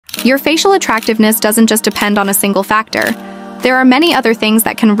Your facial attractiveness doesn't just depend on a single factor. There are many other things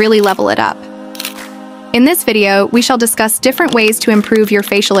that can really level it up. In this video, we shall discuss different ways to improve your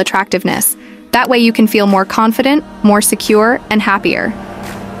facial attractiveness. That way you can feel more confident, more secure, and happier.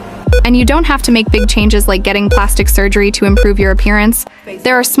 And you don't have to make big changes like getting plastic surgery to improve your appearance.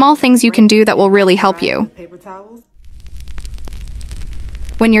 There are small things you can do that will really help you.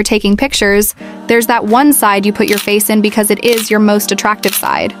 When you're taking pictures, there's that one side you put your face in because it is your most attractive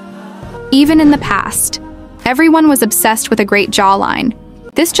side. Even in the past, everyone was obsessed with a great jawline.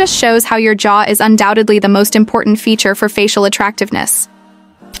 This just shows how your jaw is undoubtedly the most important feature for facial attractiveness.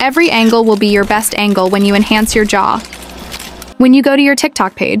 Every angle will be your best angle when you enhance your jaw. When you go to your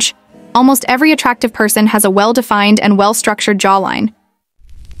TikTok page, almost every attractive person has a well-defined and well-structured jawline.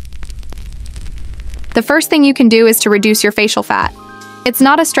 The first thing you can do is to reduce your facial fat. It's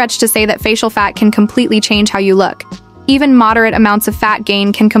not a stretch to say that facial fat can completely change how you look. Even moderate amounts of fat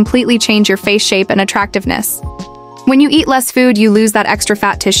gain can completely change your face shape and attractiveness. When you eat less food, you lose that extra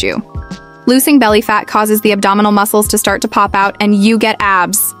fat tissue. Losing belly fat causes the abdominal muscles to start to pop out and you get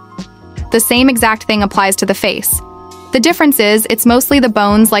abs. The same exact thing applies to the face. The difference is, it's mostly the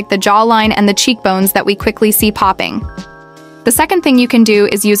bones like the jawline and the cheekbones that we quickly see popping. The second thing you can do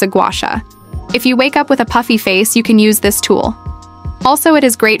is use a gua sha. If you wake up with a puffy face, you can use this tool. Also, it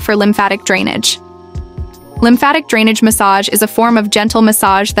is great for lymphatic drainage. Lymphatic drainage massage is a form of gentle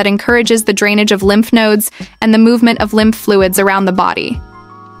massage that encourages the drainage of lymph nodes and the movement of lymph fluids around the body.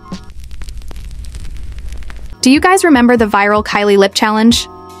 Do you guys remember the viral Kylie lip challenge?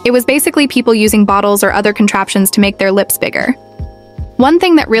 It was basically people using bottles or other contraptions to make their lips bigger. One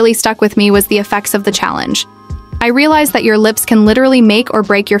thing that really stuck with me was the effects of the challenge. I realized that your lips can literally make or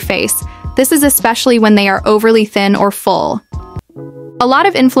break your face. This is especially when they are overly thin or full. A lot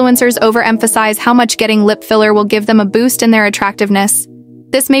of influencers overemphasize how much getting lip filler will give them a boost in their attractiveness.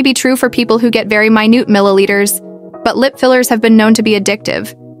 This may be true for people who get very minute milliliters, but lip fillers have been known to be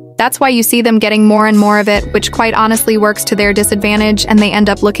addictive. That's why you see them getting more and more of it, which quite honestly works to their disadvantage, and they end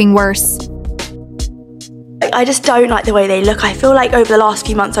up looking worse. I just don't like the way they look. I feel like over the last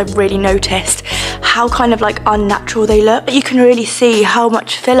few months I've really noticed how kind of like unnatural they look. You can really see how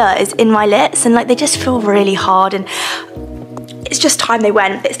much filler is in my lips and like they just feel really hard, and it's just time they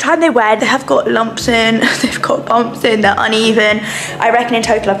went. It's time they went. They have got lumps in, they've got bumps in, they're uneven. I reckon in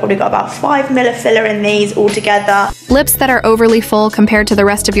total I've probably got about 5 ml of filler in these all together. Lips that are overly full compared to the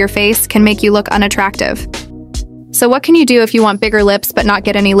rest of your face can make you look unattractive. So what can you do if you want bigger lips but not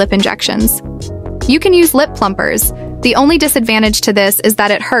get any lip injections? You can use lip plumpers. The only disadvantage to this is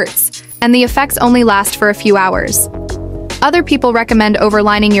that it hurts, and the effects only last for a few hours. Other people recommend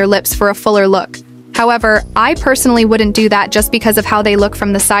overlining your lips for a fuller look. However, I personally wouldn't do that just because of how they look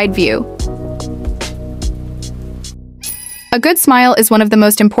from the side view. A good smile is one of the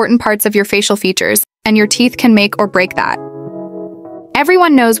most important parts of your facial features, and your teeth can make or break that.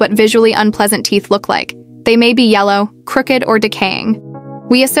 Everyone knows what visually unpleasant teeth look like. They may be yellow, crooked, or decaying.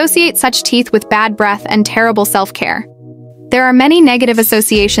 We associate such teeth with bad breath and terrible self-care. There are many negative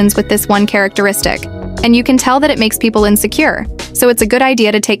associations with this one characteristic, and you can tell that it makes people insecure, so it's a good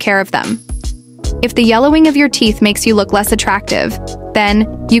idea to take care of them. If the yellowing of your teeth makes you look less attractive,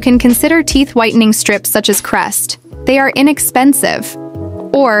 then you can consider teeth whitening strips such as Crest. They are inexpensive.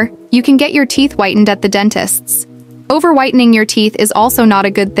 Or you can get your teeth whitened at the dentist's. Over-whitening your teeth is also not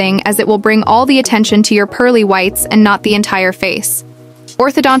a good thing, as it will bring all the attention to your pearly whites and not the entire face.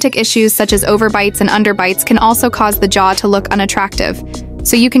 Orthodontic issues such as overbites and underbites can also cause the jaw to look unattractive,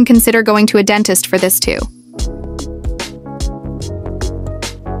 so you can consider going to a dentist for this too.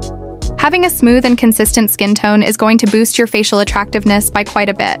 Having a smooth and consistent skin tone is going to boost your facial attractiveness by quite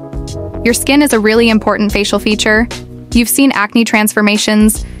a bit. Your skin is a really important facial feature. You've seen acne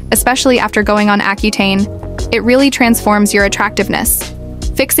transformations, especially after going on Accutane. It really transforms your attractiveness.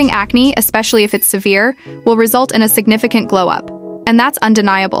 Fixing acne, especially if it's severe, will result in a significant glow-up, and that's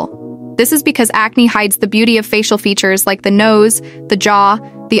undeniable. This is because acne hides the beauty of facial features like the nose, the jaw,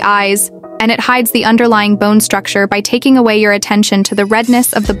 the eyes, and it hides the underlying bone structure by taking away your attention to the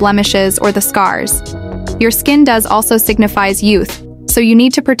redness of the blemishes or the scars. Your skin does also signifies youth, so you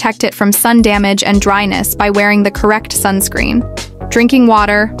need to protect it from sun damage and dryness by wearing the correct sunscreen, drinking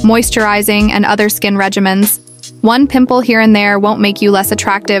water, moisturizing, and other skin regimens. One pimple here and there won't make you less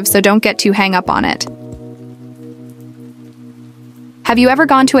attractive, so don't get too hung up on it. Have you ever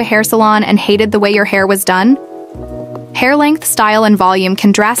gone to a hair salon and hated the way your hair was done? Hair length, style, and volume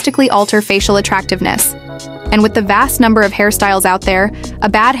can drastically alter facial attractiveness. And with the vast number of hairstyles out there, a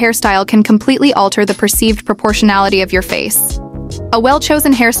bad hairstyle can completely alter the perceived proportionality of your face. A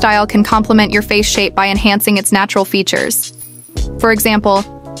well-chosen hairstyle can complement your face shape by enhancing its natural features. For example,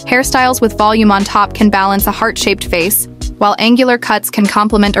 Hairstyles with volume on top can balance a heart-shaped face, while angular cuts can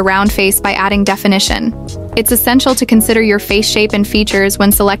complement a round face by adding definition. It's essential to consider your face shape and features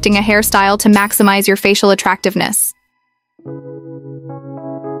when selecting a hairstyle to maximize your facial attractiveness.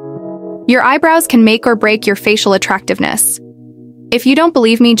 Your eyebrows can make or break your facial attractiveness. If you don't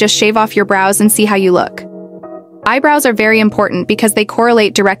believe me, just shave off your brows and see how you look. Eyebrows are very important because they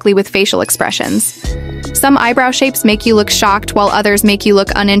correlate directly with facial expressions. Some eyebrow shapes make you look shocked while others make you look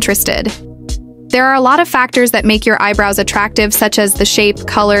uninterested. There are a lot of factors that make your eyebrows attractive, such as the shape,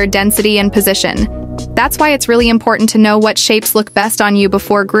 color, density, and position. That's why it's really important to know what shapes look best on you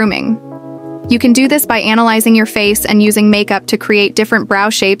before grooming. You can do this by analyzing your face and using makeup to create different brow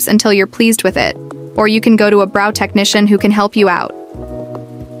shapes until you're pleased with it. Or you can go to a brow technician who can help you out.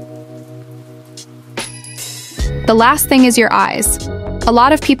 The last thing is your eyes. A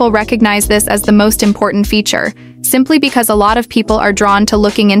lot of people recognize this as the most important feature, simply because a lot of people are drawn to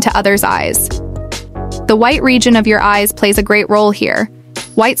looking into others' eyes. The white region of your eyes plays a great role here.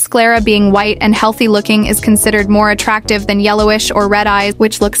 White sclera, being white and healthy looking, is considered more attractive than yellowish or red eyes,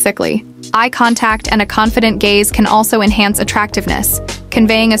 which look sickly. Eye contact and a confident gaze can also enhance attractiveness,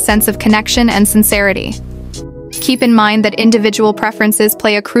 conveying a sense of connection and sincerity. Keep in mind that individual preferences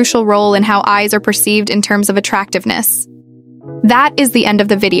play a crucial role in how eyes are perceived in terms of attractiveness. That is the end of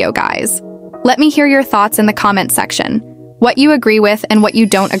the video, guys. Let me hear your thoughts in the comment section, what you agree with and what you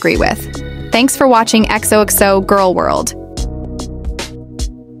don't agree with. Thanks for watching XOXO Girl World.